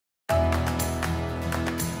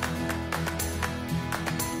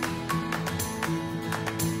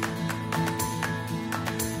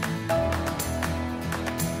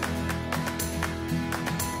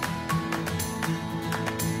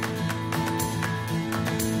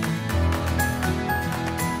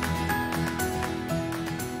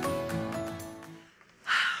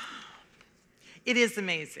It is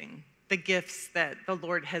amazing, the gifts that the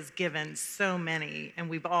Lord has given so many, and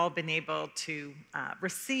we've all been able to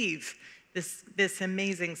receive this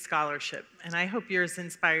amazing scholarship. And I hope you're as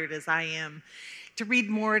inspired as I am to read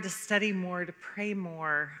more, to study more, to pray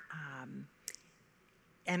more,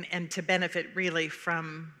 and to benefit really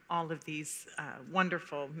from all of these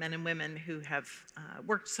wonderful men and women who have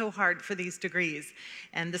worked so hard for these degrees.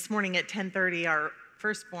 And this morning at 10:30, our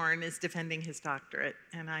firstborn is defending his doctorate,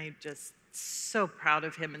 and I'm just so proud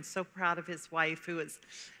of him and so proud of his wife, who has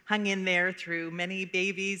hung in there through many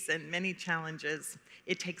babies and many challenges.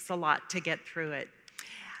 It takes a lot to get through it.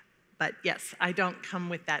 But yes, I don't come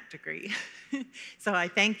with that degree. So I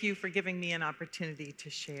thank you for giving me an opportunity to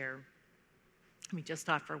share. Let me just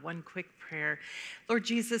offer one quick prayer. Lord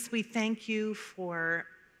Jesus, we thank you for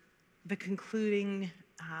the concluding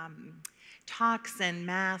talks and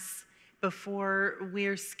Mass before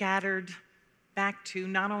we're scattered back to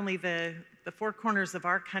not only the four corners of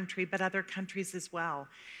our country, but other countries as well.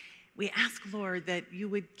 We ask, Lord, that you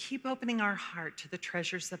would keep opening our heart to the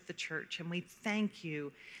treasures of the church. And we thank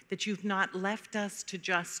you that you've not left us to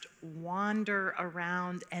just wander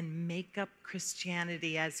around and make up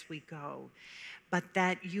Christianity as we go, but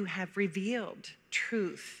that you have revealed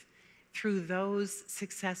truth through those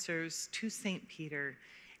successors to St. Peter,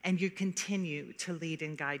 and you continue to lead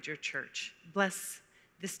and guide your church. Bless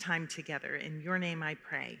this time together. In your name I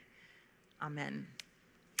pray. Amen.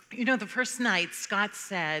 You know, the first night, Scott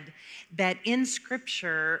said that in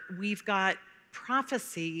Scripture, we've got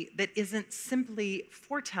prophecy that isn't simply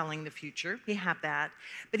foretelling the future. We have that.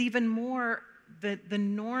 But even more, the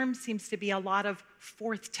norm seems to be a lot of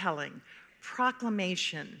forthtelling,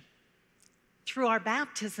 proclamation. Through our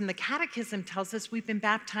baptism, the Catechism tells us we've been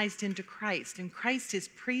baptized into Christ, and Christ is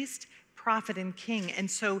priest, prophet, and king.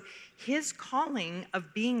 And so his calling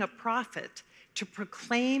of being a prophet to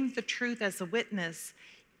proclaim the truth as a witness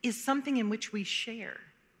is something in which we share,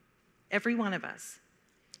 every one of us.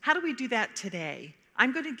 How do we do that today?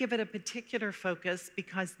 I'm going to give it a particular focus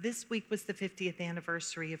because this week was the 50th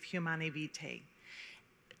anniversary of Humanae Vitae.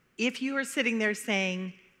 If you are sitting there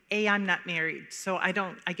saying, I'm not married, so I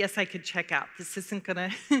guess I could check out. This isn't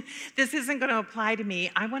gonna apply to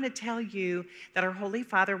me. I want to tell you that our Holy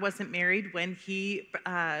Father wasn't married when he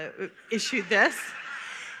issued this.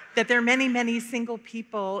 That there are many, many single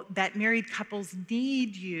people, that married couples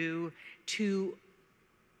need you to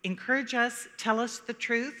encourage us, tell us the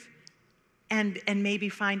truth, and maybe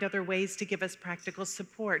find other ways to give us practical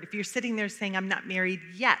support. If you're sitting there saying, I'm not married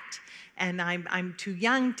yet, and I'm too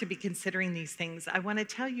young to be considering these things, I want to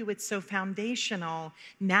tell you it's so foundational.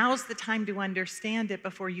 Now's the time to understand it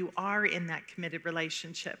before you are in that committed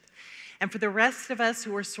relationship. And for the rest of us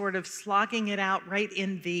who are sort of slogging it out right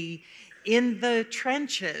in the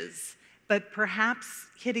trenches, but perhaps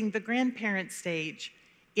hitting the grandparent stage,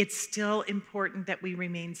 it's still important that we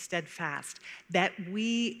remain steadfast, that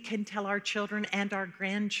we can tell our children and our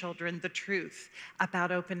grandchildren the truth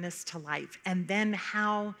about openness to life, and then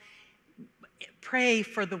pray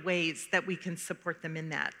for the ways that we can support them in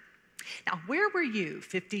that. Now, where were you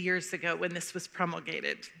 50 years ago when this was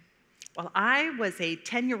promulgated? Well, I was a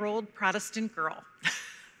 10-year-old Protestant girl.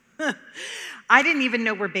 I didn't even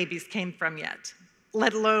know where babies came from yet,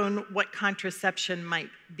 let alone what contraception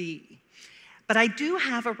might be. But I do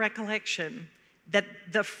have a recollection that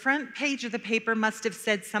the front page of the paper must have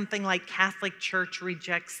said something like Catholic Church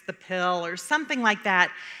rejects the pill or something like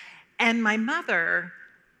that. And my mother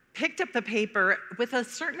picked up the paper with a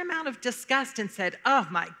certain amount of disgust and said, oh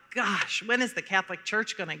my gosh, when is the Catholic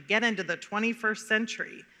Church going to get into the 21st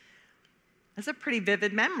century? That's a pretty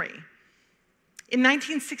vivid memory. In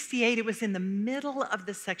 1968, it was in the middle of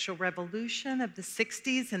the sexual revolution of the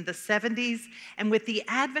 60s and the 70s, and with the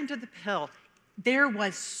advent of the pill, there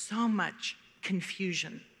was so much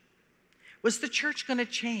confusion. Was the church going to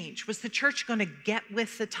change? Was the church going to get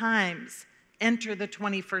with the times, enter the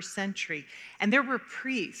 21st century? And there were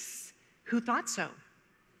priests who thought so.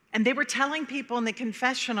 And they were telling people in the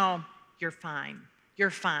confessional, you're fine,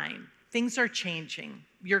 things are changing,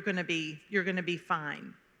 you're going to be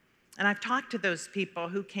fine. And I've talked to those people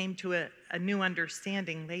who came to a new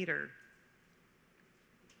understanding later.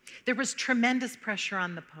 There was tremendous pressure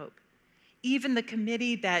on the Pope. Even the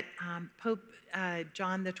committee that Pope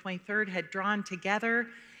John the 23rd had drawn together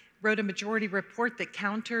wrote a majority report that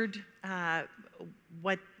countered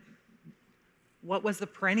what was the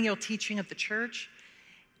perennial teaching of the church.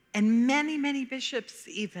 And many, many bishops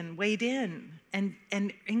even weighed in and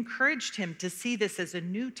encouraged him to see this as a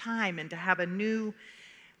new time and to have a new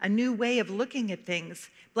way of looking at things.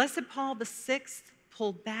 Blessed Paul VI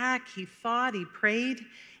pulled back, he thought, he prayed,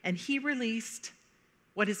 and he released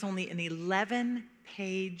what is only an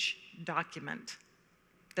 11-page document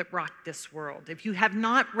that rocked this world. If you have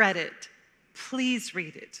not read it, please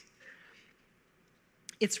read it.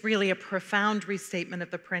 It's really a profound restatement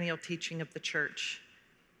of the perennial teaching of the church.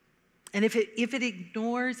 And if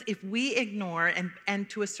we ignore, and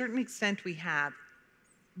to a certain extent we have,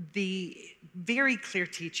 the very clear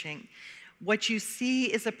teaching, what you see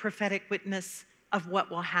is a prophetic witness of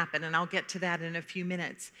what will happen, and I'll get to that in a few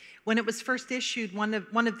minutes. When it was first issued, one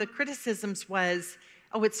of the criticisms was,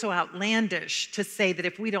 oh, it's so outlandish to say that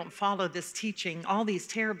if we don't follow this teaching, all these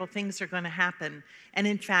terrible things are going to happen. And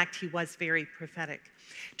in fact, he was very prophetic.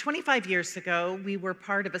 25 years ago, we were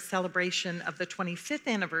part of a celebration of the 25th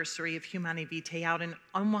anniversary of Humanae Vitae out in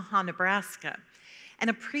Omaha, Nebraska. And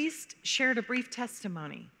a priest shared a brief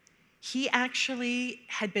testimony. He actually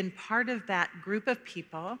had been part of that group of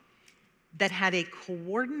people that had a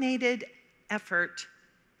coordinated effort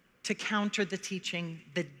to counter the teaching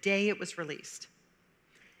the day it was released.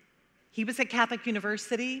 He was at Catholic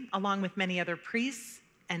University, along with many other priests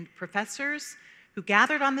and professors, who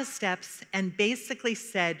gathered on the steps and basically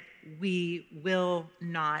said, we will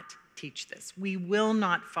not teach this. We will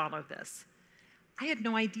not follow this. I had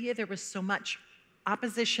no idea there was so much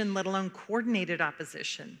opposition, let alone coordinated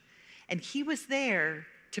opposition. And he was there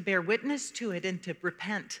to bear witness to it and to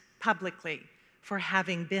repent publicly for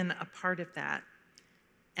having been a part of that.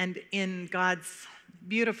 And in God's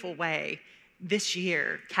beautiful way, this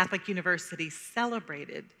year, Catholic University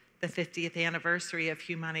celebrated the 50th anniversary of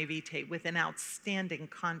Humanae Vitae with an outstanding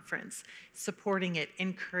conference, supporting it,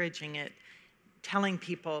 encouraging it, telling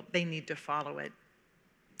people they need to follow it.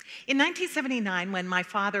 In 1979, when my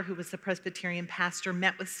father, who was a Presbyterian pastor,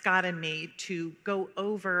 met with Scott and me to go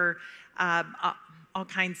over all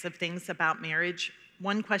kinds of things about marriage,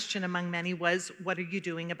 one question among many was, what are you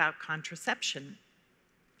doing about contraception?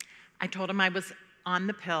 I told him I was on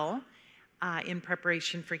the pill in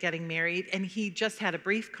preparation for getting married, and he just had a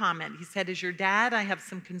brief comment. He said, as your dad, I have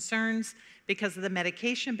some concerns because of the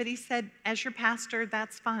medication, but he said, as your pastor,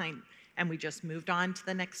 that's fine. And we just moved on to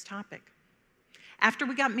the next topic. After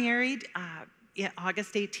we got married,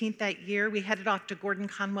 August 18th that year, we headed off to Gordon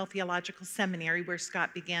Conwell Theological Seminary, where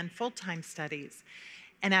Scott began full-time studies.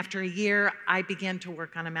 And after a year, I began to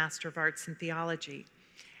work on a Master of Arts in Theology.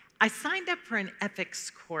 I signed up for an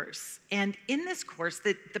ethics course, and in this course,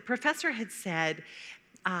 the professor had said,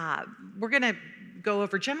 we're going to go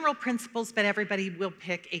over general principles, but everybody will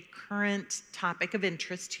pick a current topic of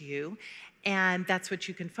interest to you, and that's what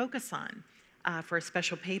you can focus on for a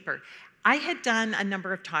special paper. I had done a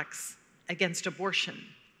number of talks against abortion,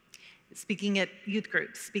 speaking at youth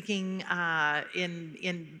groups, speaking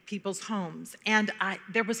in people's homes, and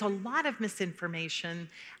there was a lot of misinformation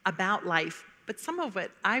about life, but some of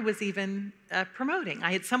it I was even promoting.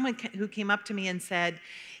 I had someone who came up to me and said,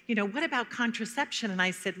 you know, what about contraception? And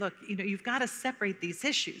I said, look, you know, you've got to separate these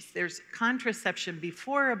issues. There's contraception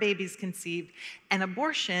before a baby's conceived, and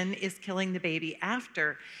abortion is killing the baby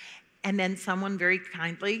after. And then someone very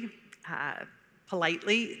kindly,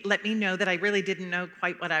 politely let me know that I really didn't know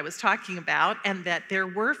quite what I was talking about, and that there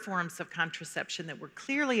were forms of contraception that were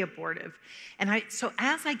clearly abortive. And so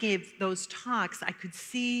as I gave those talks, I could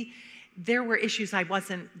see there were issues I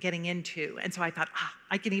wasn't getting into. And so I thought,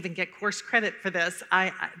 I can even get course credit for this.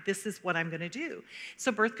 This is what I'm going to do.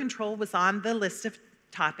 So birth control was on the list of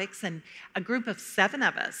topics, and a group of 7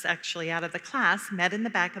 of us, actually, out of the class, met in the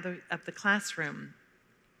back of the classroom.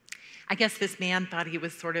 I guess this man thought he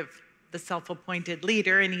was sort of the self-appointed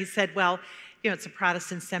leader, and he said, well, you know, it's a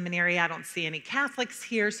Protestant seminary, I don't see any Catholics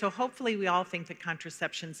here, so hopefully we all think that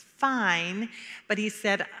contraception's fine. But he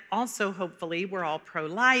said, also, hopefully, we're all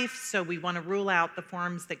pro-life, so we want to rule out the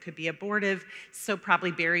forms that could be abortive, so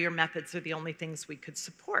probably barrier methods are the only things we could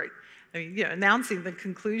support. I mean, you know, announcing the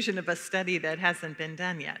conclusion of a study that hasn't been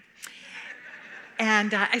done yet.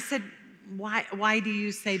 And I said, why do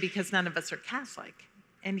you say because none of us are Catholic?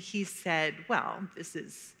 And he said, well, this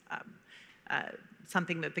is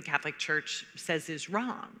something that the Catholic Church says is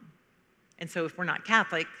wrong. And so if we're not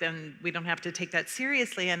Catholic, then we don't have to take that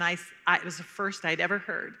seriously. And it was the first I'd ever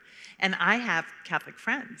heard. And I have Catholic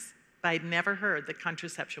friends, but I'd never heard that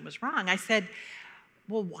contraception was wrong. I said,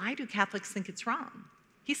 well, why do Catholics think it's wrong?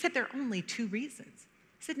 He said, there are only 2 reasons.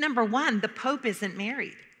 He said, number 1, the Pope isn't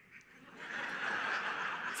married.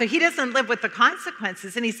 So he doesn't live with the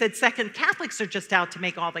consequences. And he said, second, Catholics are just out to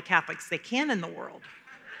make all the Catholics they can in the world.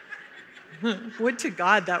 Would to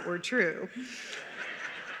God that were true.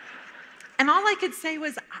 And all I could say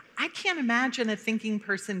was, I can't imagine a thinking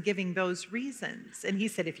person giving those reasons. And he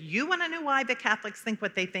said, if you want to know why the Catholics think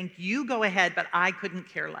what they think, you go ahead, but I couldn't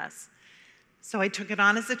care less. So I took it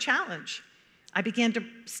on as a challenge. I began to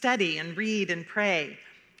study and read and pray.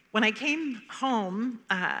 When I came home,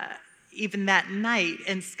 even that night,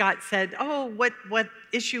 and Scott said, "Oh, what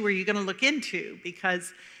issue were you going to look into?"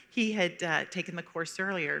 Because he had taken the course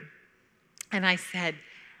earlier. And I said,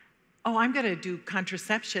 "Oh, I'm going to do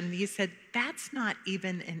contraception." And he said, "That's not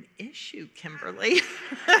even an issue, Kimberly."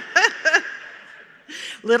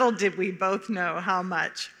 Little did we both know how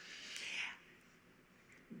much.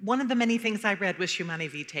 One of the many things I read was Humanae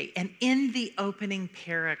Vitae, and in the opening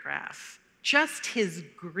paragraph, just his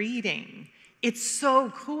greeting, it's so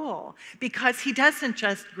cool because he doesn't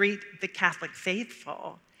just greet the Catholic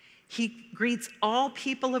faithful, he greets all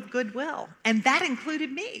people of goodwill, and that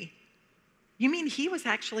included me. You mean he was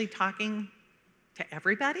actually talking to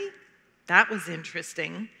everybody? That was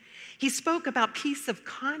interesting. He spoke about peace of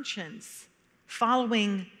conscience,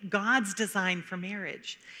 following God's design for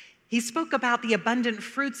marriage. He spoke about the abundant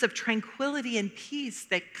fruits of tranquility and peace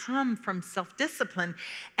that come from self-discipline,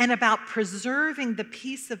 and about preserving the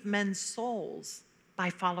peace of men's souls by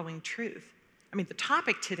following truth. I mean, the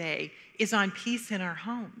topic today is on peace in our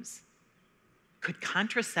homes. Could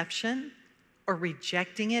contraception, or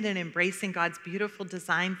rejecting it and embracing God's beautiful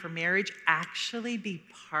design for marriage, actually be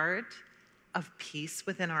part of peace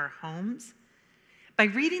within our homes? By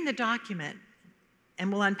reading the document, and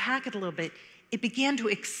we'll unpack it a little bit, it began to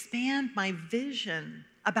expand my vision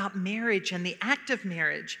about marriage and the act of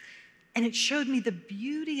marriage, and it showed me the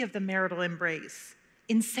beauty of the marital embrace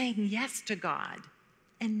in saying yes to God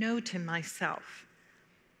and no to myself.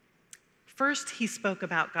 First, he spoke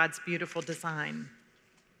about God's beautiful design.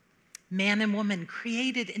 Man and woman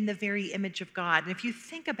created in the very image of God. And if you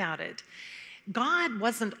think about it, God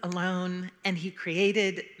wasn't alone, and he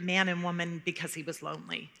created man and woman because he was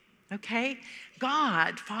lonely. Okay?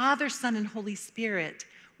 God, Father, Son, and Holy Spirit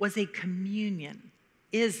is a communion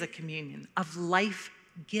of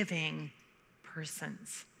life-giving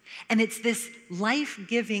persons. And it's this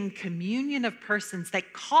life-giving communion of persons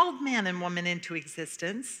that called man and woman into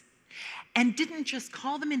existence, and didn't just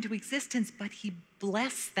call them into existence, but he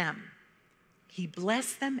blessed them. He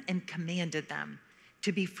blessed them and commanded them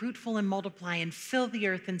to be fruitful and multiply and fill the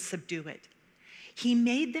earth and subdue it. He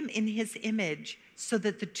made them in his image so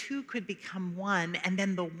that the two could become one, and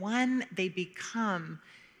then the one they become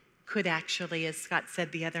could actually, as Scott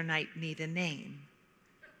said the other night, need a name.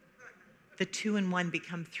 The two in one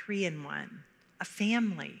become three in one, a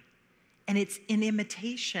family. And it's in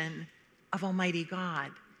imitation of Almighty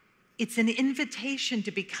God. It's an invitation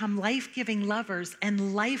to become life-giving lovers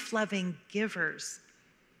and life-loving givers.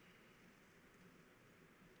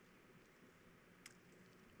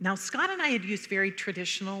 Now, Scott and I had used very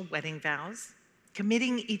traditional wedding vows,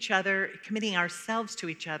 committing ourselves to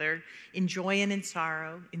each other in joy and in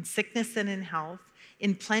sorrow, in sickness and in health,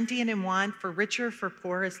 in plenty and in want, for richer, for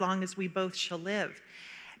poor, as long as we both shall live.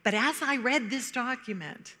 But as I read this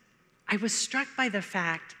document, I was struck by the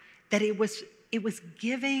fact that it was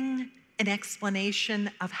giving an explanation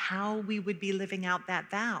of how we would be living out that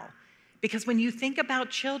vow. Because when you think about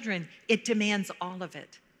children, it demands all of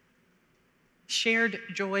it. Shared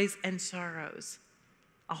joys and sorrows,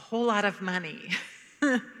 a whole lot of money,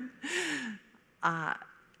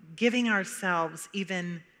 giving ourselves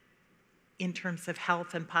even in terms of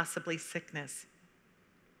health and possibly sickness.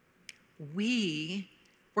 We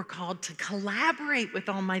were called to collaborate with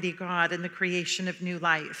Almighty God in the creation of new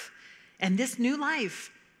life. And this new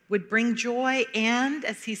life would bring joy and,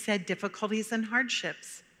 as he said, difficulties and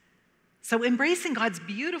hardships. So embracing God's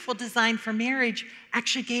beautiful design for marriage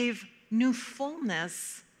actually gave new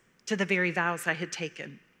fullness to the very vows I had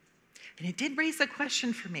taken. And it did raise a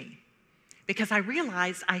question for me, because I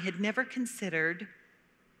realized I had never considered,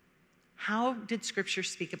 how did Scripture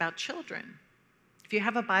speak about children? If you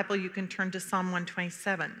have a Bible, you can turn to Psalm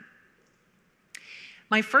 127.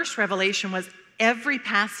 My first revelation was every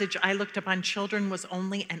passage I looked up on children was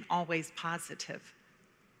only and always positive.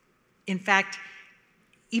 In fact,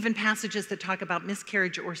 even passages that talk about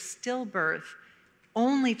miscarriage or stillbirth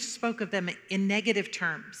only spoke of them in negative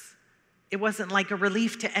terms. It wasn't like a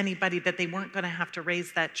relief to anybody that they weren't going to have to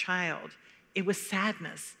raise that child. It was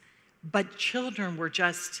sadness. But children were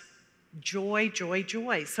just joy, joy,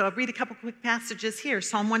 joy. So I'll read a couple quick passages here.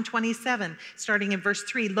 Psalm 127, starting in verse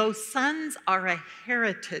 3. Lo, sons are a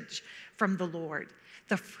heritage from the Lord.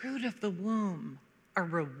 The fruit of the womb, a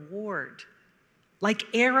reward. Like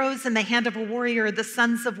arrows in the hand of a warrior, the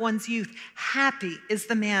sons of one's youth. Happy is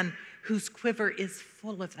the man whose quiver is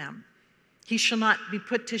full of them. He shall not be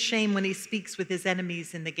put to shame when he speaks with his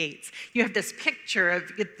enemies in the gates. You have this picture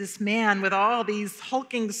of this man with all these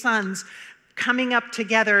hulking sons coming up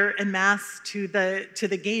together en masse to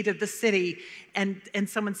the gate of the city, and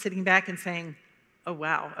someone sitting back and saying, oh,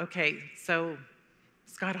 wow, okay, so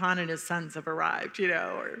Scott Hahn and his sons have arrived,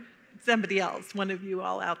 or somebody else, one of you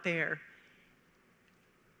all out there.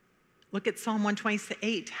 Look at Psalm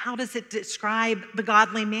 128. How does it describe the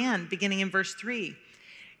godly man, beginning in verse 3?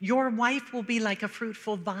 Your wife will be like a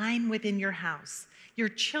fruitful vine within your house. Your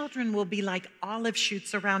children will be like olive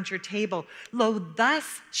shoots around your table. Lo,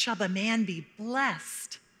 thus shall the man be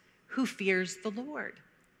blessed who fears the Lord.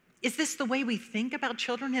 Is this the way we think about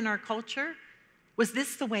children in our culture? Was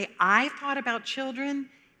this the way I thought about children,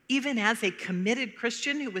 even as a committed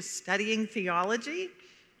Christian who was studying theology?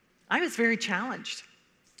 I was very challenged.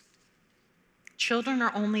 Children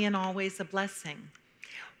are only and always a blessing.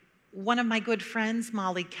 One of my good friends,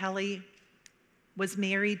 Molly Kelly, was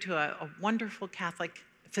married to a wonderful Catholic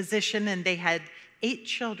physician, and they had 8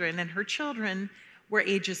 children, and her children were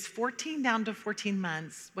ages 14 down to 14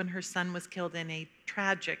 months when her son was killed in a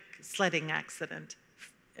tragic sledding accident.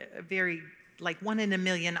 A very, like 1 in a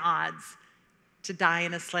million odds to die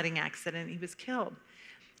in a sledding accident. He was killed.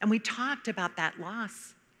 And we talked about that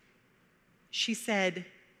loss. She said,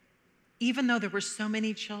 even though there were so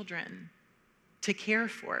many children to care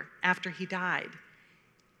for after he died,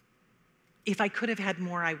 if I could have had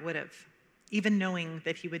more, I would have, even knowing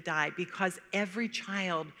that he would die, because every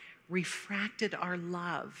child refracted our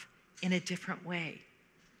love in a different way.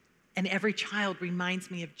 And every child reminds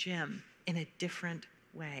me of Jim in a different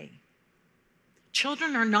way.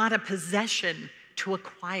 Children are not a possession to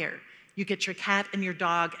acquire. You get your cat and your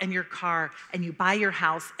dog and your car, and you buy your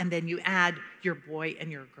house, and then you add your boy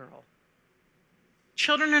and your girl.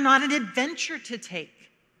 Children are not an adventure to take.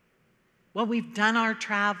 Well, we've done our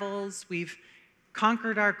travels, we've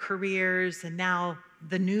conquered our careers, and now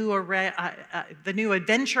the new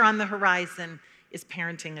adventure on the horizon is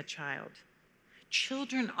parenting a child.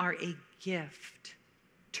 Children are a gift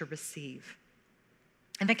to receive.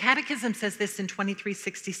 And the Catechism says this in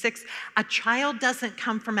 2366, a child doesn't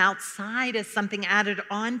come from outside as something added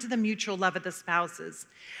on to the mutual love of the spouses,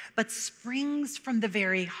 but springs from the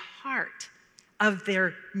very heart of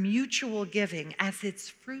their mutual giving as its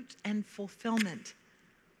fruit and fulfillment.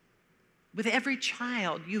 With every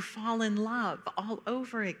child, you fall in love all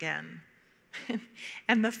over again.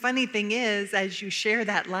 And the funny thing is, as you share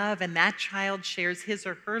that love and that child shares his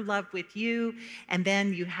or her love with you, and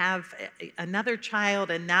then you have another child,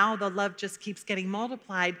 and now the love just keeps getting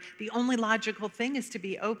multiplied, the only logical thing is to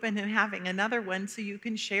be open and having another one so you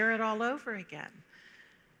can share it all over again.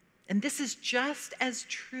 And this is just as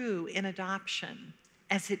true in adoption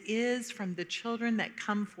as it is from the children that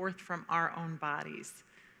come forth from our own bodies.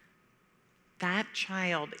 That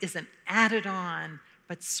child isn't added on,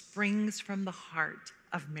 but springs from the heart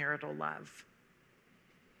of marital love.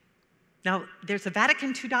 Now, there's a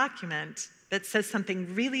Vatican II document that says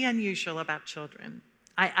something really unusual about children.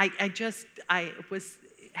 I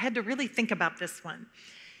had to really think about this one.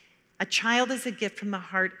 A child is a gift from the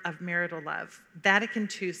heart of marital love. Vatican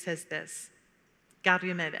II says this,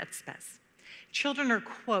 Gaudium et Spes. Children are,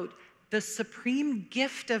 quote, the supreme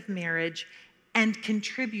gift of marriage and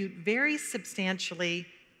contribute very substantially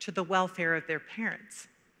to the welfare of their parents.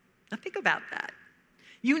 Now think about that.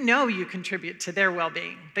 You know you contribute to their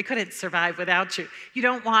well-being. They couldn't survive without you. You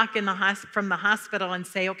don't walk from the hospital and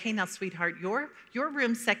say, okay, now sweetheart, your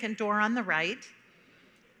room, second door on the right.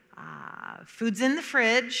 Food's in the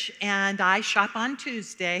fridge, and I shop on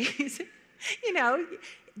Tuesdays.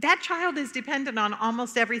 That child is dependent on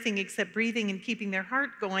almost everything except breathing and keeping their heart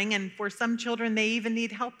going, and for some children, they even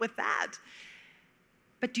need help with that.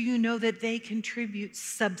 But do you know that they contribute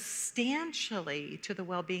substantially to the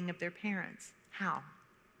well-being of their parents? How?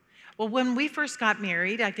 Well, when we first got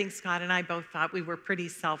married, I think Scott and I both thought we were pretty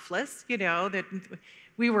selfless, that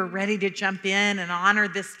we were ready to jump in and honor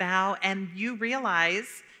this vow, and you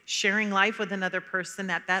realize sharing life with another person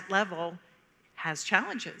at that level has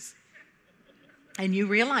challenges. And you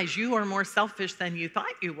realize you are more selfish than you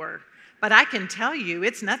thought you were. But I can tell you,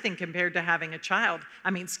 it's nothing compared to having a child.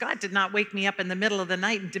 I mean, Scott did not wake me up in the middle of the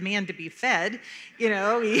night and demand to be fed.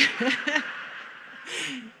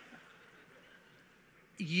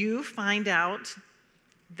 You find out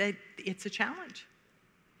that it's a challenge.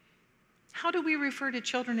 How do we refer to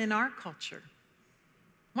children in our culture?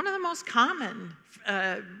 One of the most common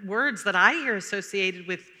words that I hear associated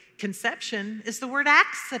with conception is the word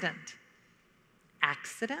accident.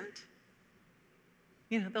 Accident?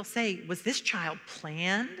 They'll say, was this child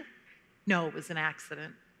planned? No, it was an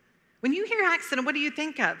accident. When you hear accident, what do you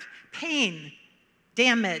think of? Pain,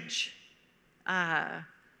 damage,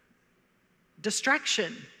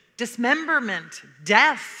 destruction, dismemberment,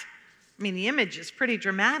 death, I mean, the image is pretty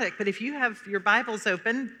dramatic, but if you have your Bibles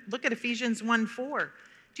open, look at Ephesians 1:4.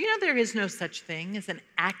 Do you know there is no such thing as an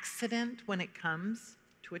accident when it comes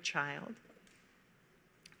to a child?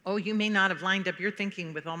 Oh, you may not have lined up your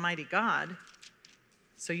thinking with Almighty God,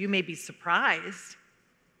 so you may be surprised.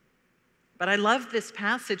 But I love this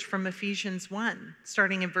passage from Ephesians 1,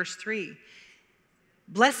 starting in verse 3.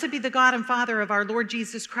 Blessed be the God and Father of our Lord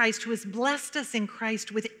Jesus Christ, who has blessed us in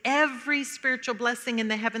Christ with every spiritual blessing in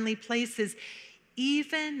the heavenly places,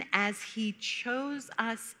 even as he chose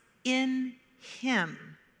us in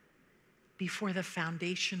him before the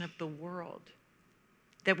foundation of the world,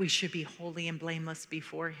 that we should be holy and blameless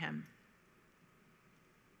before him.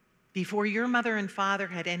 Before your mother and father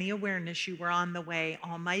had any awareness you were on the way,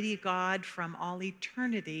 Almighty God from all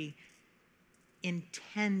eternity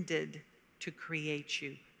intended to create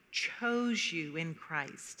you, chose you in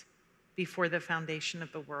Christ before the foundation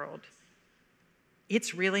of the world.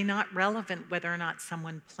 It's really not relevant whether or not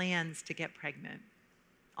someone plans to get pregnant.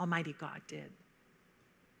 Almighty God did.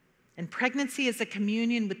 And pregnancy is a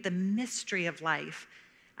communion with the mystery of life.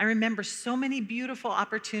 I remember so many beautiful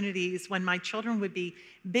opportunities when my children would be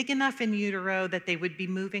big enough in utero that they would be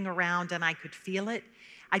moving around and I could feel it.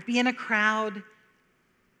 I'd be in a crowd,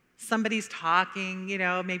 somebody's talking,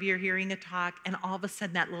 maybe you're hearing a talk, and all of a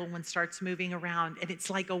sudden that little one starts moving around, and it's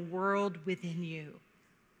like a world within you,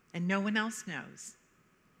 and no one else knows.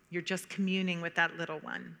 You're just communing with that little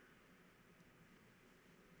one.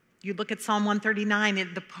 You look at Psalm 139,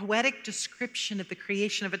 and the poetic description of the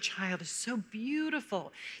creation of a child is so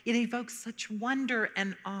beautiful. It evokes such wonder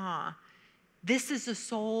and awe. This is a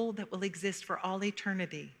soul that will exist for all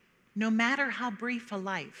eternity, no matter how brief a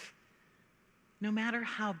life. No matter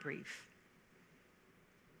how brief.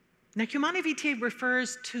 Now, Humanae Vitae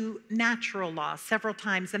refers to natural law several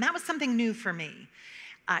times, and that was something new for me.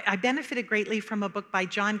 I benefited greatly from a book by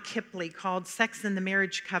John Kipley called Sex and the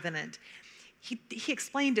Marriage Covenant. He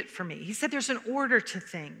explained it for me. He said there's an order to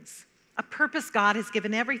things, a purpose God has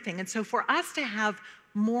given everything. And so for us to have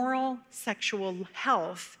moral sexual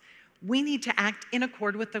health, we need to act in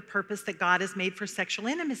accord with the purpose that God has made for sexual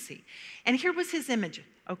intimacy. And here was his image,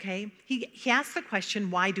 okay? He asked the question,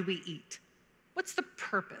 why do we eat? What's the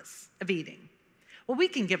purpose of eating? Well, we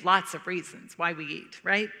can give lots of reasons why we eat,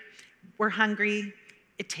 right? We're hungry,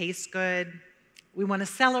 it tastes good, we want to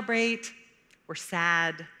celebrate, we're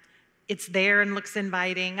sad, it's there and looks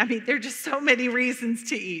inviting. I mean, there are just so many reasons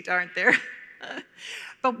to eat, aren't there?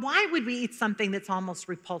 But why would we eat something that's almost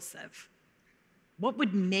repulsive? What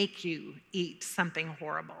would make you eat something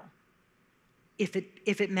horrible if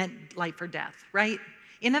it meant life or death, right?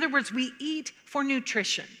 In other words, we eat for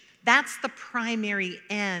nutrition. That's the primary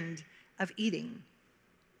end of eating.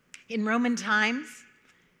 In Roman times,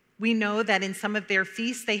 we know that in some of their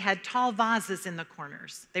feasts, they had tall vases in the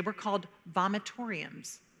corners. They were called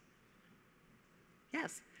vomitoriums.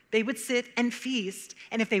 Yes, they would sit and feast,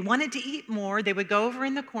 and if they wanted to eat more, they would go over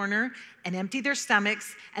in the corner and empty their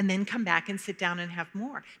stomachs and then come back and sit down and have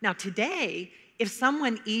more. Now today, if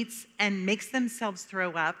someone eats and makes themselves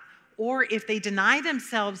throw up, or if they deny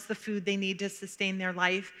themselves the food they need to sustain their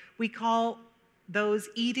life, we call those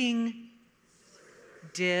eating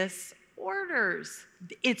disorders.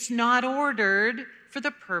 It's not ordered for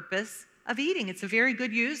the purpose of eating. It's a very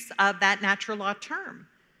good use of that natural law term.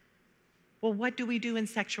 Well, what do we do in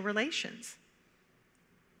sexual relations?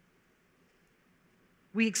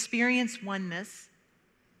 We experience oneness.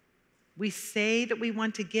 We say that we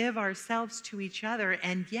want to give ourselves to each other,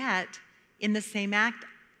 and yet, in the same act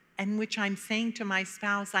in which I'm saying to my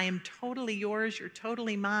spouse, I am totally yours, you're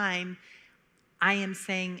totally mine, I am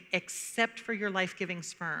saying, except for your life-giving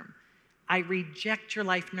sperm, I reject your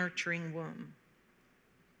life-nurturing womb.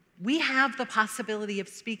 We have the possibility of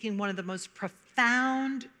speaking one of the most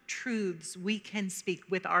profound truths we can speak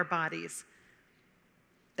with our bodies,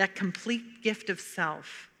 that complete gift of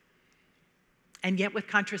self. And yet with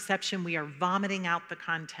contraception, we are vomiting out the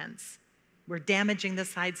contents. We're damaging the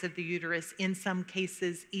sides of the uterus, in some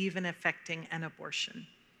cases even affecting an abortion.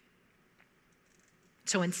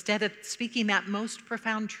 So instead of speaking that most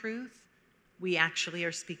profound truth, we actually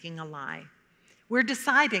are speaking a lie. We're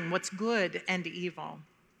deciding what's good and evil.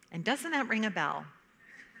 And doesn't that ring a bell?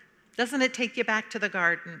 Doesn't it take you back to the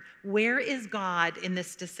garden? Where is God in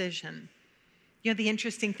this decision? You know, the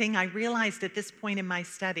interesting thing, I realized at this point in my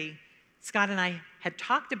study, Scott and I had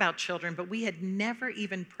talked about children, but we had never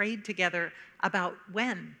even prayed together about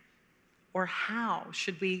when or how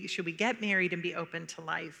should we get married and be open to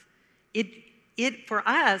life. For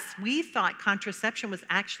us, we thought contraception was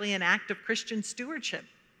actually an act of Christian stewardship.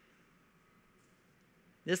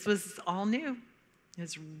 This was all new. It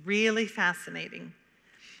was really fascinating.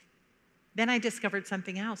 Then I discovered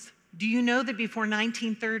something else. Do you know that before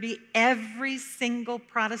 1930, every single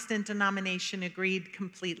Protestant denomination agreed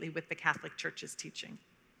completely with the Catholic Church's teaching?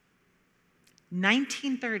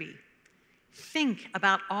 1930. Think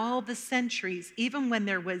about all the centuries, even when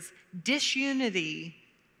there was disunity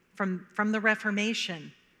from the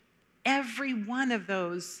Reformation. Every one of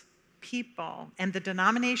those people and the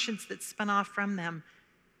denominations that spun off from them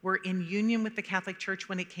were in union with the Catholic Church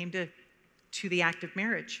when it came to the act of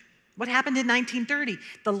marriage. What happened in 1930?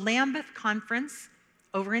 The Lambeth Conference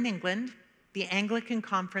over in England, the Anglican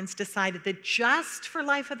Conference, decided that just for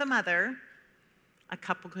life of the mother, a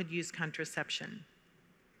couple could use contraception.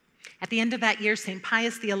 At the end of that year, St.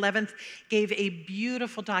 Pius XI gave a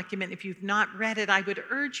beautiful document. If you've not read it, I would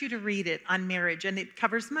urge you to read it on marriage, and it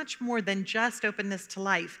covers much more than just openness to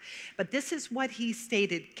life. But this is what he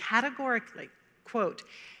stated categorically, quote,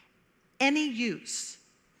 "Any use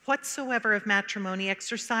whatsoever of matrimony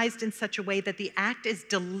exercised in such a way that the act is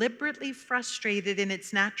deliberately frustrated in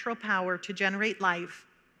its natural power to generate life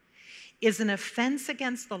is an offense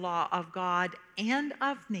against the law of God and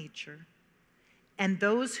of nature, and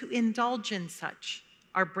those who indulge in such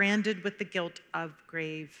are branded with the guilt of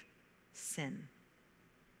grave sin."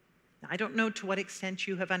 Now, I don't know to what extent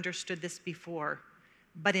you have understood this before,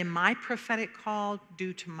 but in my prophetic call,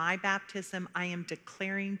 due to my baptism, I am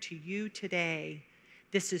declaring to you today,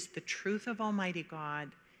 this is the truth of Almighty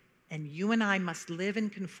God, and you and I must live in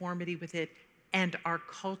conformity with it, and our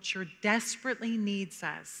culture desperately needs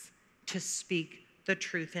us to speak the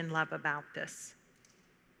truth in love about this.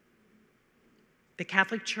 The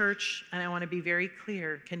Catholic Church, and I want to be very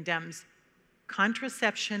clear, condemns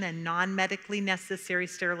contraception and non-medically necessary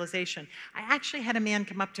sterilization. I actually had a man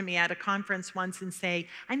come up to me at a conference once and say,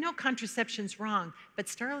 "I know contraception's wrong, but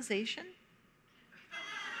sterilization?"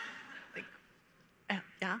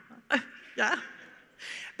 Yeah.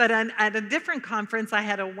 But at a different conference, I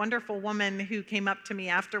had a wonderful woman who came up to me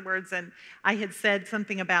afterwards, and I had said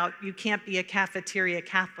something about you can't be a cafeteria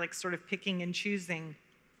Catholic, sort of picking and choosing.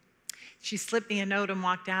 She slipped me a note and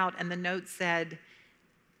walked out, and the note said,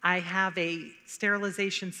 "I have a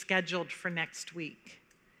sterilization scheduled for next week.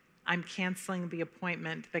 I'm canceling the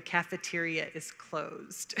appointment. The cafeteria is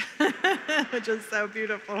closed." Which is so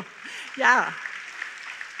beautiful. Yeah.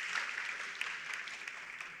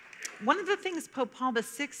 One of the things Pope Paul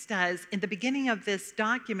VI does in the beginning of this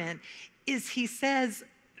document is he says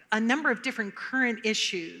a number of different current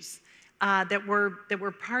issues that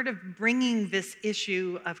were part of bringing this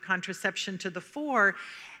issue of contraception to the fore,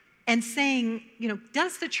 and saying,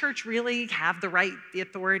 does the church really have the right, the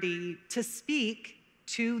authority to speak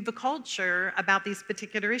to the culture about these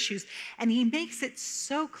particular issues? And he makes it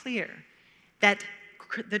so clear that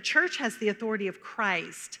the church has the authority of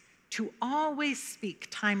Christ to always speak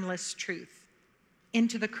timeless truth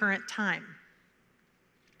into the current time.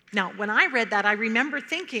 Now, when I read that, I remember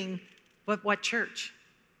thinking, but what church?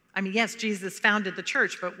 I mean, yes, Jesus founded the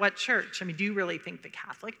church, but what church? I mean, do you really think the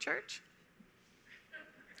Catholic Church?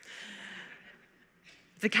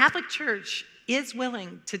 The Catholic Church is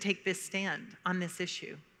willing to take this stand on this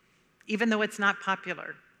issue, even though it's not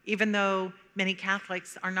popular, even though many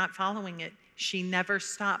Catholics are not following it. She never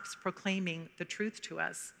stops proclaiming the truth to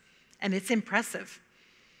us, and it's impressive.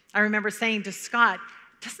 I remember saying to Scott,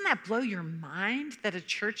 doesn't that blow your mind that a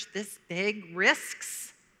church this big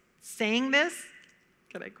risks saying this?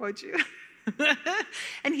 Can I quote you?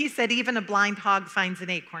 And he said, even a blind hog finds an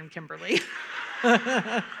acorn, Kimberly.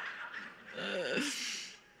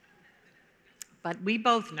 But we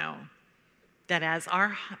both know that as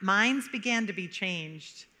our minds began to be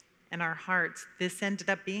changed and our hearts, this ended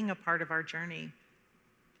up being a part of our journey,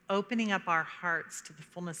 opening up our hearts to the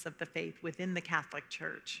fullness of the faith within the Catholic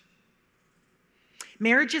Church.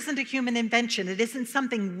 Marriage isn't a human invention. It isn't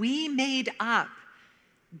something we made up.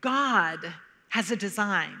 God has a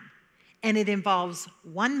design, and it involves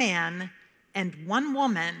one man and one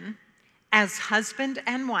woman as husband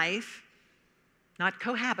and wife, not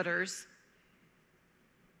cohabitors.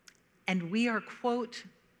 And we are, quote,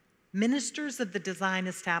 ministers of the design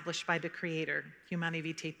established by the Creator, Humanae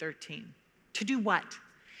Vitae 13. To do what?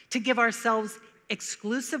 To give ourselves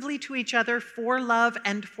exclusively to each other for love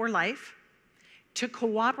and for life, to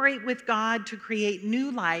cooperate with God to create new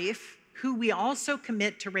life, who we also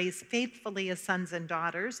commit to raise faithfully as sons and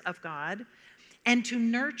daughters of God, and to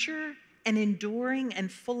nurture an enduring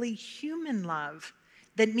and fully human love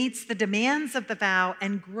that meets the demands of the vow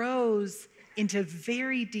and grows into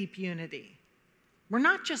very deep unity. We're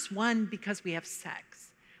not just one because we have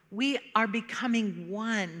sex. We are becoming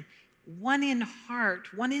one in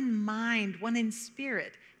heart, one in mind, one in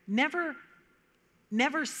spirit, never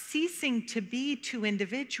ceasing to be two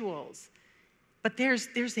individuals, But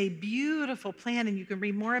there's a beautiful plan, and you can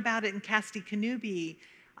read more about it in Casti Connubii,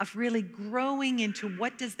 of really growing into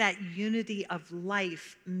what does that unity of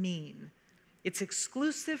life mean. It's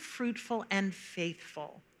exclusive, fruitful, and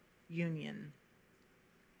faithful union.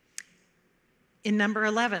 In number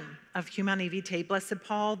 11 of Humanae Vitae, Blessed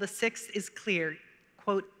Paul VI is clear,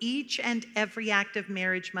 quote, each and every act of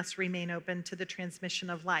marriage must remain open to the transmission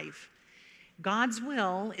of life. God's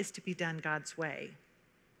will is to be done God's way.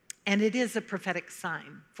 And it is a prophetic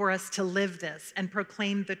sign for us to live this and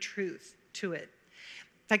proclaim the truth to it.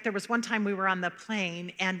 In fact, there was one time we were on the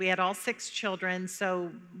plane and we had all 6 children,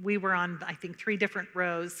 so we were on, I think, 3 different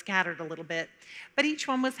rows, scattered a little bit. But each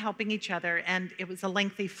one was helping each other, and it was a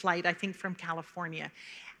lengthy flight, I think, from California.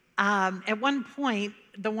 At one point,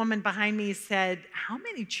 the woman behind me said, how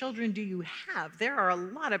many children do you have? There are a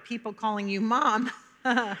lot of people calling you mom.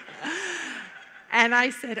 And I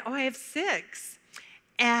said, oh, I have 6.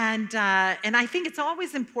 And I think it's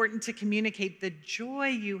always important to communicate the joy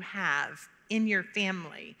you have in your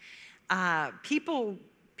family. People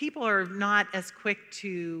are not as quick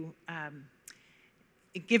to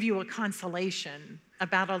give you a consolation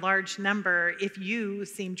about a large number if you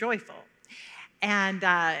seem joyful. And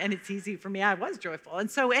it's easy for me, I was joyful.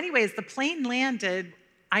 And so anyways, the plane landed,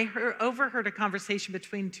 I overheard a conversation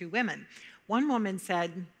between 2 women. One woman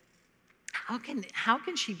said, how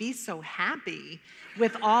can she be so happy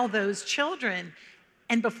with all those children?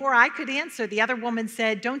 And before I could answer, the other woman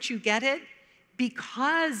said, don't you get it?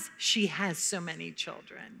 Because she has so many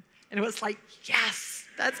children. And it was like, yes,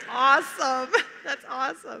 that's awesome. That's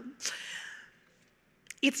awesome.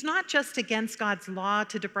 It's not just against God's law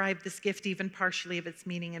to deprive this gift even partially of its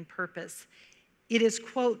meaning and purpose. It is,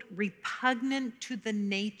 quote, repugnant to the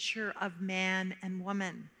nature of man and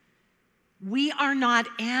woman. We are not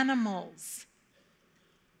animals.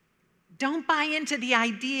 Don't buy into the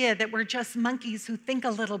idea that we're just monkeys who think a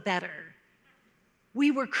little better. We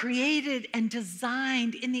were created and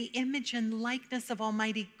designed in the image and likeness of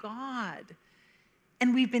Almighty God.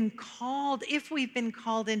 And we've been called, if we've been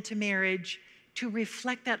called into marriage, to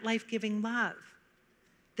reflect that life-giving love.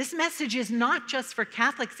 This message is not just for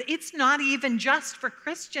Catholics. It's not even just for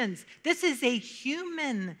Christians. This is a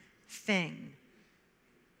human thing.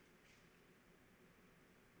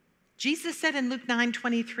 Jesus said in Luke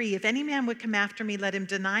 9:23, if any man would come after me, let him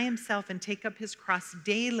deny himself and take up his cross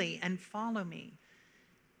daily and follow me.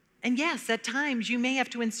 And yes, at times you may have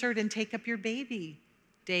to insert and take up your baby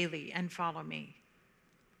daily and follow me.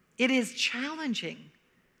 It is challenging,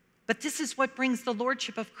 but this is what brings the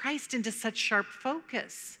Lordship of Christ into such sharp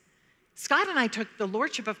focus. Scott and I took the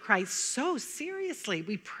Lordship of Christ so seriously.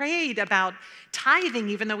 We prayed about tithing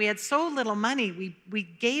even though we had so little money. We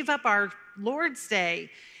gave up our Lord's Day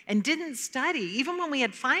and didn't study, even when we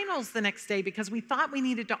had finals the next day, because we thought we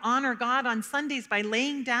needed to honor God on Sundays by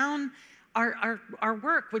laying down our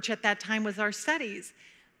work, which at that time was our studies.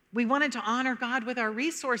 We wanted to honor God with our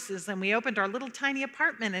resources, and we opened our little tiny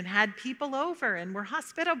apartment and had people over and were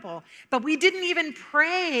hospitable. But we didn't even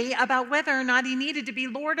pray about whether or not he needed to be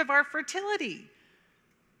Lord of our fertility.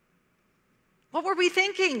 What were we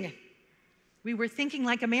thinking? We were thinking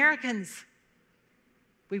like Americans.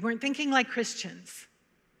 We weren't thinking like Christians.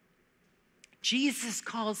 Jesus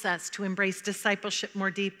calls us to embrace discipleship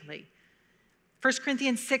more deeply. 1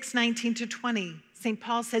 Corinthians 6:19-20, St.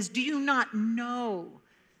 Paul says, do you not know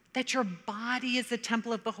that your body is a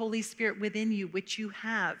temple of the Holy Spirit within you, which you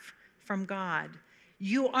have from God?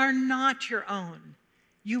 You are not your own.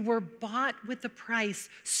 You were bought with a price,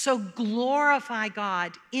 so glorify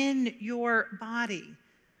God in your body.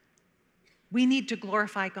 We need to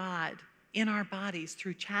glorify God in our bodies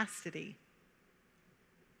through chastity.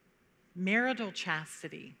 Marital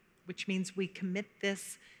chastity, which means we commit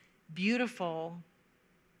this beautiful,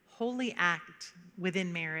 holy act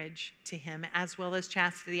within marriage to him, as well as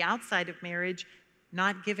chastity outside of marriage,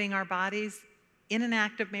 not giving our bodies in an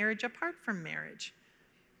act of marriage apart from marriage.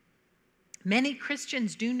 Many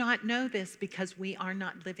Christians do not know this because we are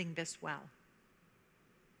not living this well.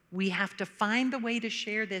 We have to find the way to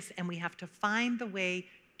share this, and we have to find the way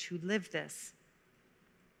to live this.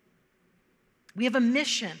 We have a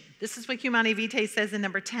mission. This is what Humanae Vitae says in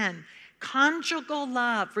number 10. Conjugal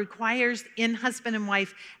love requires in husband and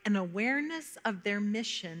wife an awareness of their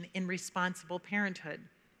mission in responsible parenthood.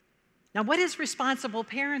 Now, what is responsible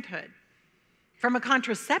parenthood? From a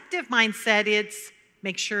contraceptive mindset, it's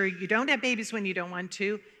make sure you don't have babies when you don't want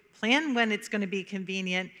to, plan when it's going to be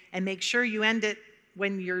convenient, and make sure you end it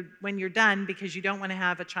when you're done because you don't want to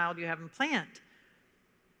have a child you haven't planned.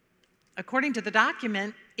 According to the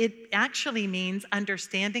document, it actually means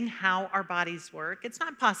understanding how our bodies work. It's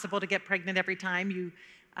not possible to get pregnant every time you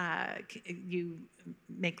you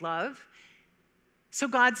make love. So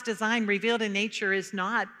God's design revealed in nature is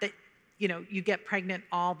not that, you get pregnant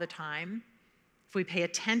all the time. If we pay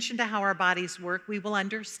attention to how our bodies work, we will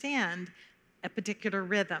understand a particular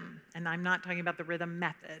rhythm. And I'm not talking about the rhythm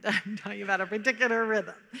method. I'm talking about a particular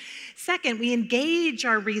rhythm. Second, we engage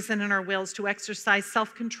our reason and our wills to exercise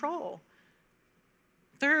self-control.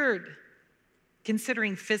 Third,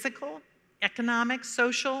 considering physical, economic,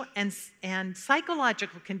 social, and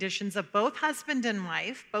psychological conditions of both husband and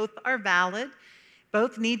wife, both are valid,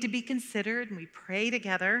 both need to be considered, and we pray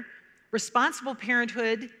together. Responsible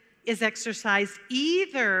parenthood is exercised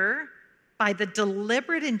either by the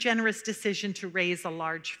deliberate and generous decision to raise a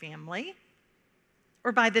large family,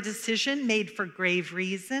 or by the decision made for grave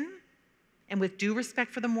reason and with due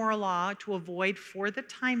respect for the moral law to avoid, for the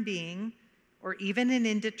time being, or even an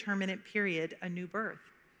indeterminate period, a new birth.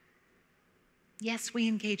 Yes, we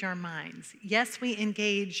engage our minds. Yes, we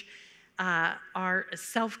engage our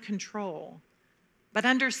self-control. But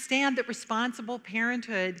understand that responsible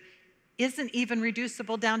parenthood isn't even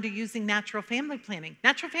reducible down to using natural family planning.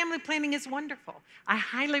 Natural family planning is wonderful. I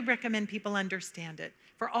highly recommend people understand it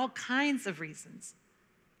for all kinds of reasons.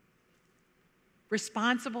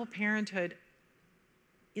 Responsible parenthood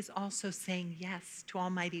is also saying yes to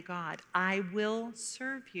Almighty God. I will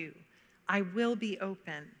serve you. I will be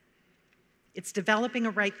open. It's developing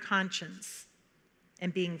a right conscience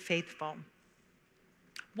and being faithful.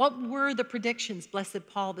 What were the predictions Blessed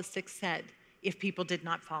Paul VI said if people did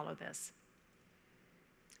not follow this?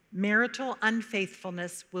 Marital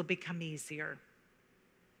unfaithfulness will become easier.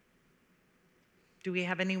 Do we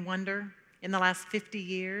have any wonder in the last 50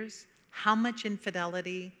 years how much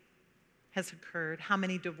infidelity has occurred, how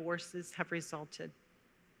many divorces have resulted?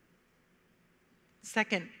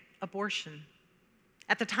 Second, abortion.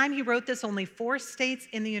 At the time he wrote this, only 4 states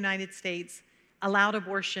in the United States allowed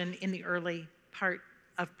abortion in the early part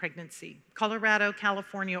of pregnancy: Colorado,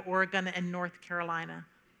 California, Oregon, and North Carolina.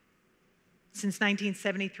 Since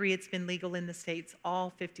 1973, it's been legal in the states, all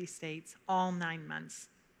 50 states, all 9 months.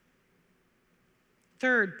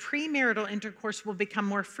 Third, premarital intercourse will become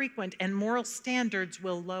more frequent and moral standards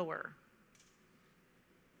will lower.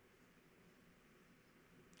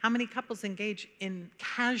 How many couples engage in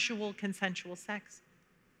casual consensual sex?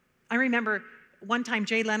 I remember one time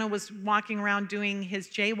Jay Leno was walking around doing his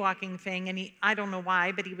jaywalking thing, and I don't know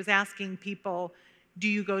why, but he was asking people, do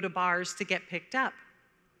you go to bars to get picked up?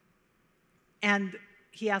 And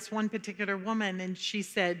he asked one particular woman, and she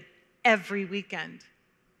said, every weekend.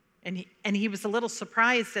 And he was a little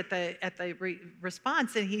surprised at the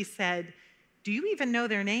response, and he said, do you even know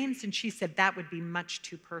their names? And she said, that would be much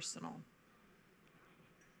too personal.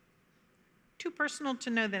 Too personal to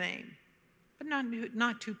know the name, but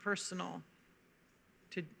not too personal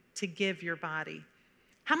to give your body.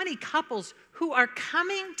 How many couples who are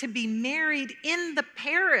coming to be married in the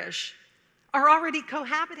parish are already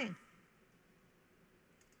cohabiting?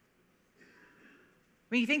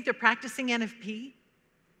 When you think they're practicing NFP,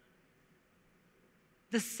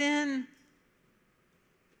 the sin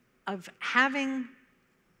of having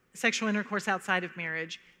sexual intercourse outside of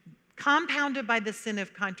marriage, compounded by the sin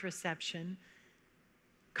of contraception,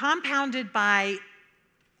 compounded by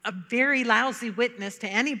a very lousy witness to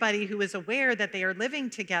anybody who is aware that they are living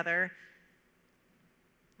together,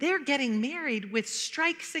 they're getting married with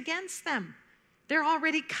strikes against them. They're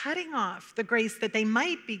already cutting off the grace that they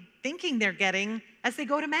might be thinking they're getting as they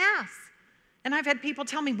go to Mass. And I've had people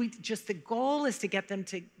tell me, the goal is to get them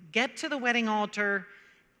to get to the wedding altar,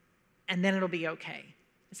 and then it'll be okay.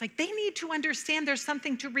 It's like they need to understand there's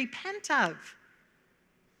something to repent of.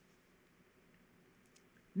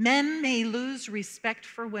 Men may lose respect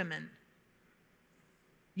for women,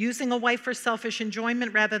 using a wife for selfish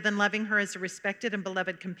enjoyment rather than loving her as a respected and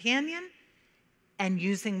beloved companion, and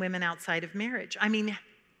using women outside of marriage. I mean,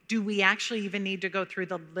 do we actually even need to go through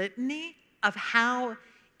the litany of how,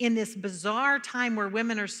 in this bizarre time where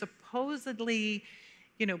women are supposedly,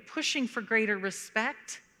 pushing for greater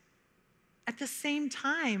respect, at the same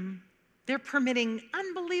time, they're permitting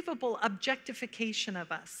unbelievable objectification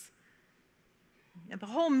of us? And the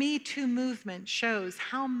whole Me Too movement shows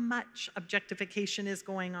how much objectification is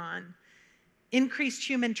going on. Increased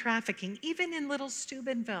human trafficking, even in little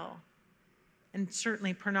Steubenville. And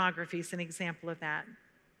certainly pornography is an example of that.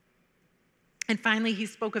 And finally, he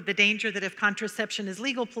spoke of the danger that if contraception is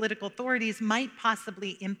legal, political authorities might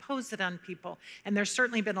possibly impose it on people. And there's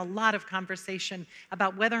certainly been a lot of conversation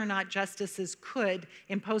about whether or not justices could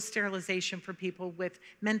impose sterilization for people with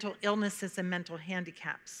mental illnesses and mental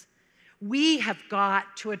handicaps. We have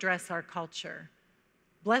got to address our culture.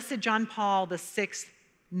 Blessed John Paul VI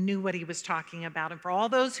knew what he was talking about. And for all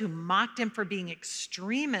those who mocked him for being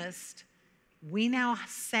extremist, we now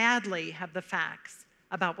sadly have the facts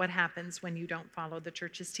about what happens when you don't follow the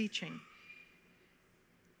church's teaching.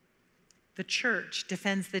 The church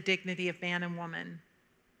defends the dignity of man and woman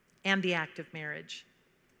and the act of marriage.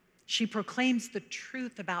 She proclaims the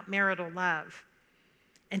truth about marital love,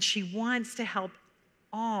 and she wants to help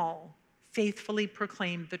all faithfully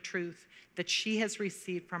proclaim the truth that she has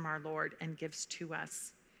received from our Lord and gives to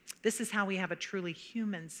us. This is how we have a truly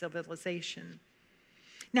human civilization.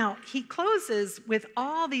 Now, he closes with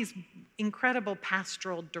all these incredible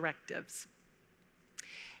pastoral directives.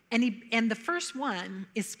 And the first one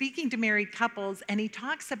is speaking to married couples, and he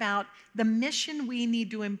talks about the mission we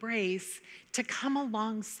need to embrace to come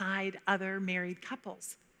alongside other married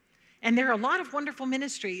couples. And there are a lot of wonderful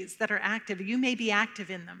ministries that are active. You may be active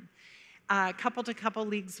in them. Couple to Couple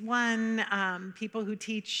League's one. People who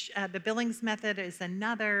teach the Billings method is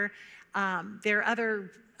another. There are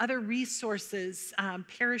other resources,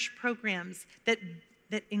 parish programs that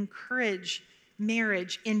encourage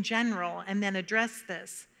marriage in general and then address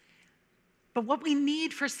this. But what we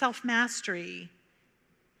need for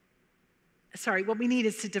what we need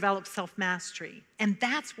is to develop self-mastery. And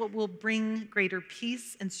that's what will bring greater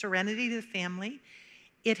peace and serenity to the family.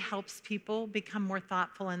 It helps people become more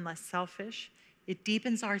thoughtful and less selfish. It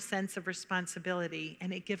deepens our sense of responsibility,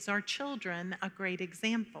 and it gives our children a great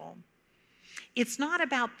example. It's not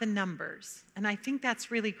about the numbers, and I think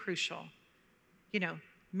that's really crucial. You know,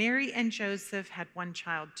 Mary and Joseph had one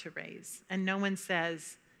child to raise, and no one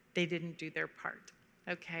says they didn't do their part,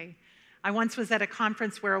 okay? I once was at a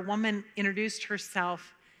conference where a woman introduced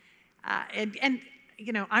herself, and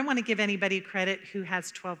you know, I want to give anybody credit who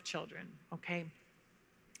has 12 children, okay?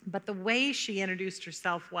 But the way she introduced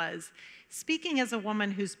herself was speaking as a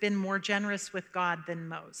woman who's been more generous with God than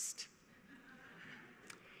most.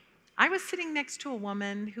 I was sitting next to a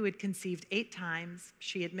woman who had conceived 8 times.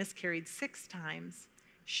 She had miscarried 6 times.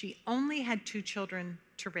 She only had 2 children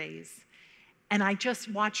to raise. And I just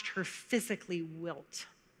watched her physically wilt.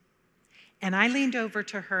 And I leaned over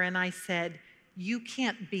to her and I said, "You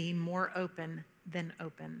can't be more open than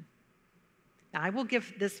open." Now, I will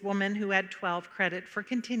give this woman who had 12 credit for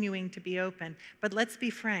continuing to be open, but let's be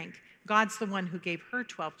frank, God's the one who gave her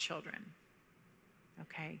 12 children,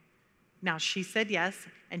 okay? Now, she said yes,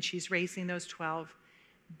 and she's raising those 12,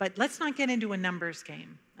 but let's not get into a numbers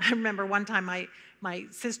game. I remember one time my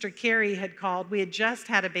sister Carrie had called. We had just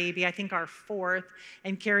had a baby, I think our 4th,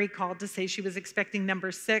 and Carrie called to say she was expecting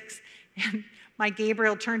number 6, and my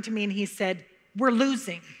Gabriel turned to me and he said, "We're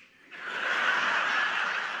losing."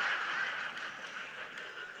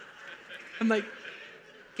 I'm like,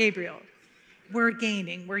 "Gabriel, we're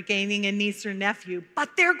gaining a niece or nephew,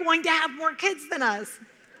 but they're going to have more kids than us.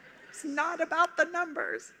 It's not about the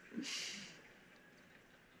numbers."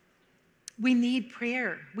 We need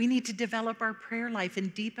prayer. We need to develop our prayer life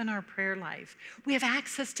and deepen our prayer life. We have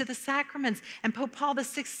access to the sacraments, and Pope Paul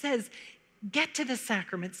VI says, get to the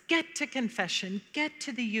sacraments, get to confession, get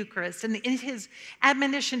to the Eucharist. And in his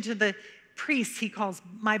admonition to the priests, he calls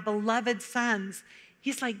 "my beloved sons,"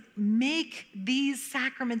 he's like, make these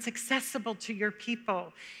sacraments accessible to your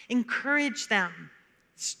people. Encourage them,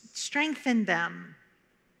 strengthen them.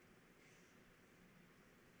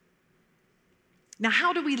 Now,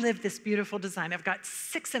 how do we live this beautiful design? I've got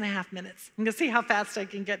 6.5 minutes. I'm gonna see how fast I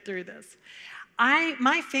can get through this.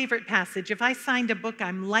 My favorite passage, if I signed a book,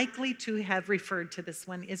 I'm likely to have referred to this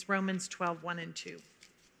one, is Romans 12, 1 and 2.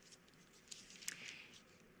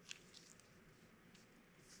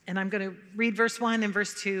 And I'm going to read verse 1 and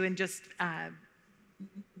verse 2 and just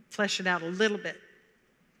flesh it out a little bit.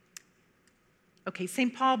 Okay,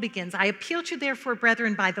 St. Paul begins, "I appeal to you, therefore,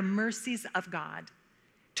 brethren, by the mercies of God,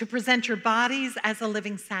 to present your bodies as a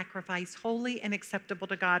living sacrifice, holy and acceptable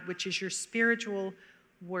to God, which is your spiritual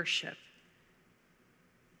worship."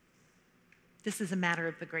 This is a matter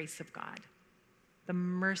of the grace of God, the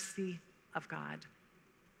mercy of God.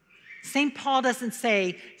 St. Paul doesn't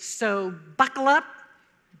say, so buckle up,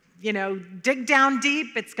 you know, dig down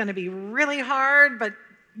deep. It's going to be really hard, but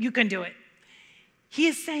you can do it. He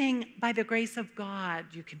is saying, by the grace of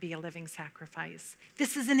God, you can be a living sacrifice.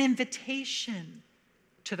 This is an invitation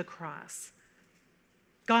to the cross.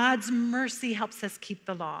 God's mercy helps us keep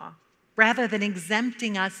the law rather than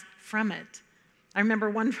exempting us from it. I remember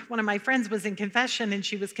one of my friends was in confession, and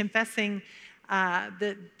she was confessing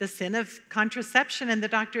the sin of contraception, and the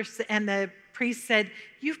doctor and the priest said,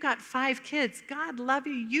 "You've got 5 kids. God love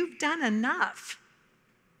you. You've done enough."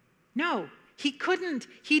 No, he couldn't.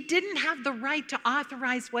 He didn't have the right to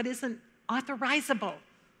authorize what isn't authorizable.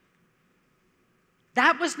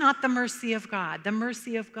 That was not the mercy of God. The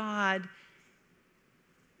mercy of God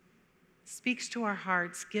speaks to our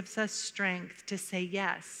hearts, gives us strength to say,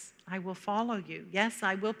 yes, I will follow you. Yes,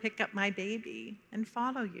 I will pick up my baby and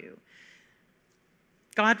follow you.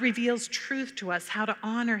 God reveals truth to us, how to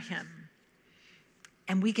honor him.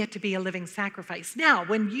 And we get to be a living sacrifice. Now,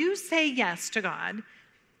 when you say yes to God,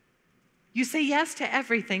 you say yes to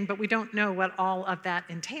everything, but we don't know what all of that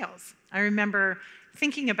entails. I remember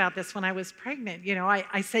thinking about this when I was pregnant.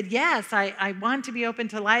 I said, yes, I want to be open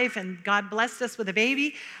to life, and God blessed us with a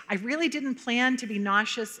baby. I really didn't plan to be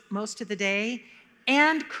nauseous most of the day.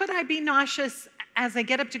 And could I be nauseous as I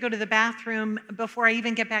get up to go to the bathroom before I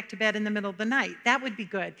even get back to bed in the middle of the night? That would be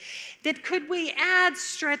good. Could we add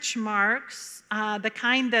stretch marks, the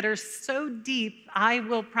kind that are so deep, I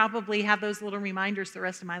will probably have those little reminders the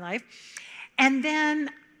rest of my life. And then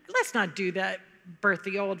let's not do the birth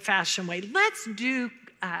the old-fashioned way. Let's do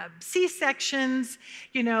C-sections.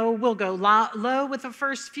 We'll go low with the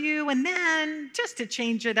first few, and then just to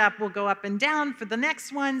change it up, we'll go up and down for the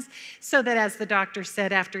next ones, so that, as the doctor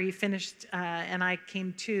said after he finished and I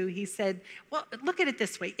came to, he said, well, look at it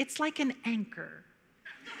this way. It's like an anchor.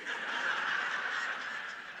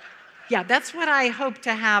 Yeah, that's what I hope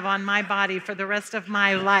to have on my body for the rest of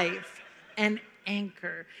my life, an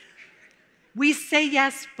anchor. We say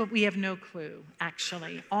yes, but we have no clue,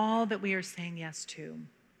 actually, all that we are saying yes to.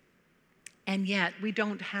 And yet, we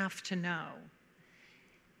don't have to know.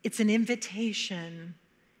 It's an invitation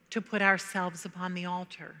to put ourselves upon the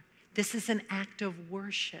altar. This is an act of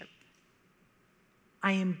worship.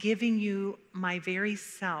 I am giving you my very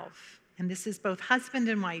self. And this is both husband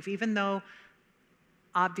and wife, even though,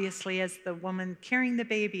 obviously, as the woman carrying the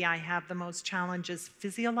baby, I have the most challenges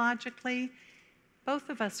physiologically. Both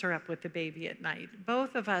of us are up with the baby at night.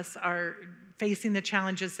 Both of us are facing the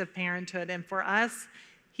challenges of parenthood. And for us,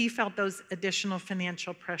 he felt those additional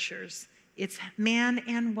financial pressures. It's man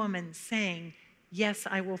and woman saying, yes,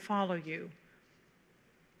 I will follow you.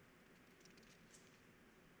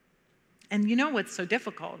 And you know what's so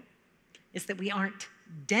difficult is that we aren't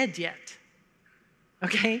dead yet.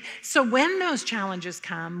 Okay? So when those challenges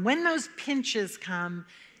come, when those pinches come,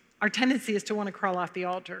 our tendency is to want to crawl off the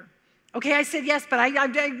altar. Okay, I said yes, but I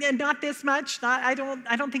not this much. I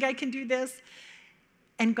don't think I can do this.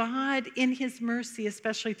 And God, in his mercy,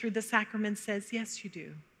 especially through the sacrament, says, yes, you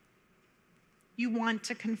do. You want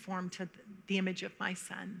to conform to the image of my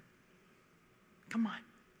son. Come on,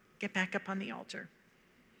 get back up on the altar.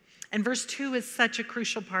 And verse 2 is such a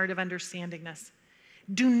crucial part of understanding this.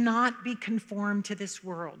 Do not be conformed to this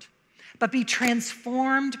world, but be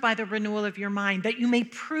transformed by the renewal of your mind, that you may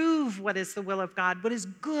prove what is the will of God, what is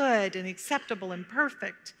good and acceptable and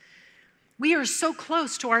perfect. We are so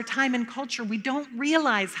close to our time and culture, we don't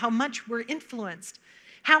realize how much we're influenced,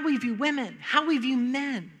 how we view women, how we view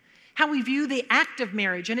men, how we view the act of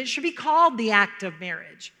marriage. And it should be called the act of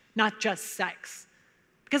marriage, not just sex,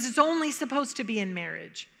 because it's only supposed to be in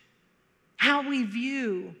marriage. How we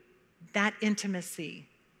view that intimacy,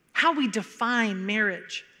 how we define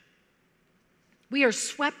marriage. We are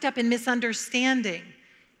swept up in misunderstanding.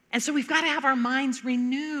 And so we've got to have our minds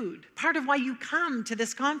renewed. Part of why you come to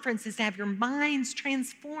this conference is to have your minds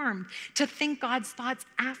transformed, to think God's thoughts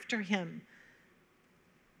after him.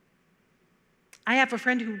 I have a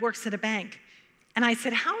friend who works at a bank, and I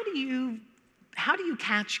said, how do you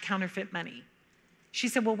catch counterfeit money? She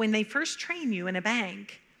said, well, when they first train you in a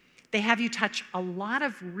bank, they have you touch a lot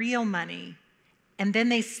of real money, and then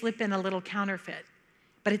they slip in a little counterfeit.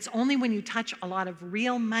 But it's only when you touch a lot of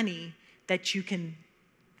real money that you can,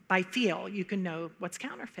 by feel, you can know what's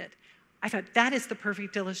counterfeit. I thought that is the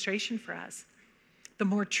perfect illustration for us. The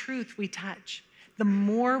more truth we touch, the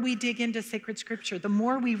more we dig into sacred scripture, the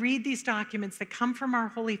more we read these documents that come from our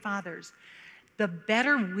holy fathers, the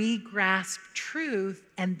better we grasp truth,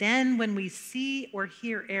 and then when we see or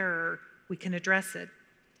hear error, we can address it.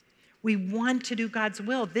 We want to do God's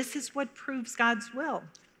will. This is what proves God's will.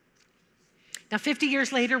 Now, 50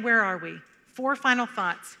 years later, where are we? 4 final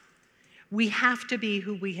thoughts. We have to be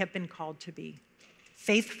who we have been called to be,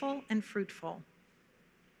 faithful and fruitful.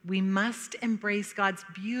 We must embrace God's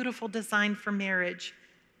beautiful design for marriage.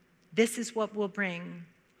 This is what will bring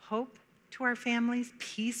hope to our families,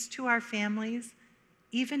 peace to our families,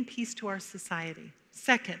 even peace to our society.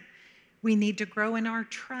 Second, we need to grow in our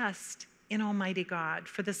trust in Almighty God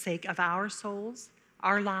for the sake of our souls,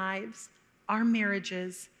 our lives, our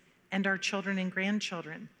marriages, and our children and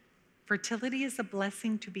grandchildren. Fertility is a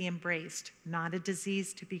blessing to be embraced, not a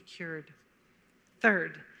disease to be cured.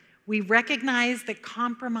 Third, we recognize that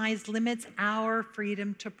compromise limits our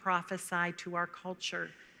freedom to prophesy to our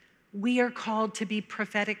culture. We are called to be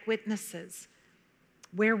prophetic witnesses.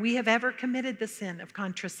 Where we have ever committed the sin of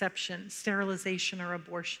contraception, sterilization, or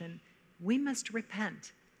abortion, we must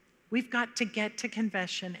repent. We've got to get to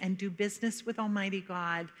confession and do business with Almighty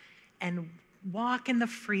God and walk in the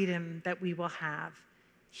freedom that we will have.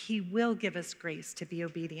 He will give us grace to be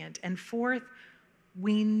obedient. And fourth,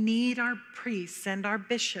 we need our priests and our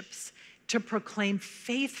bishops to proclaim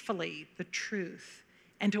faithfully the truth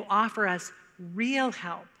and to offer us real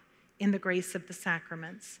help in the grace of the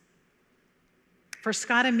sacraments. For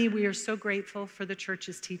Scott and me, we are so grateful for the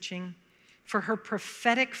church's teaching, for her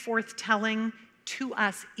prophetic forthtelling to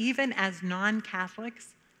us, even as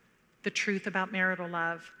non-Catholics, the truth about marital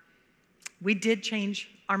love. We did change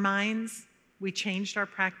our minds, we changed our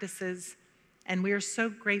practices, and we are so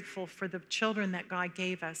grateful for the children that God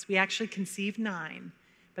gave us. We actually conceived 9,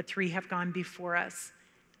 but 3 have gone before us.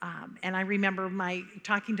 And I remember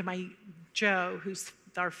talking to my Joe, who's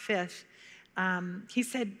our 5th, he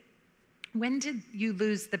said, "When did you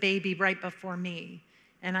lose the baby right before me?"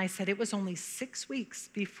 And I said, "It was only 6 weeks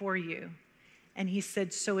before you." And he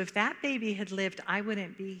said, "So if that baby had lived, I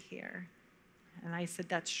wouldn't be here." And I said,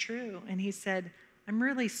 "That's true." And he said, "I'm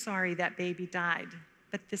really sorry that baby died,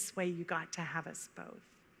 but this way you got to have us both."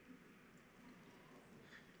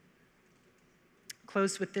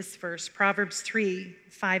 Close with this verse, Proverbs 3,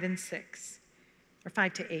 5 and 6, or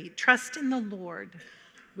 5 to 8. "Trust in the Lord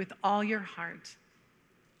with all your heart,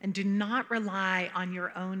 and do not rely on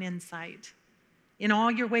your own insight. In all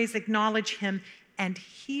your ways acknowledge him, and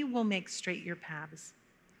he will make straight your paths.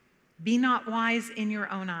 Be not wise in your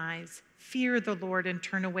own eyes. Fear the Lord and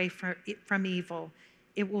turn away from evil.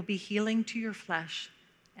 It will be healing to your flesh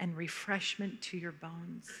and refreshment to your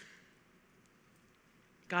bones."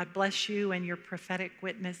 God bless you and your prophetic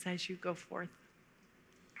witness as you go forth.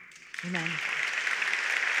 Amen.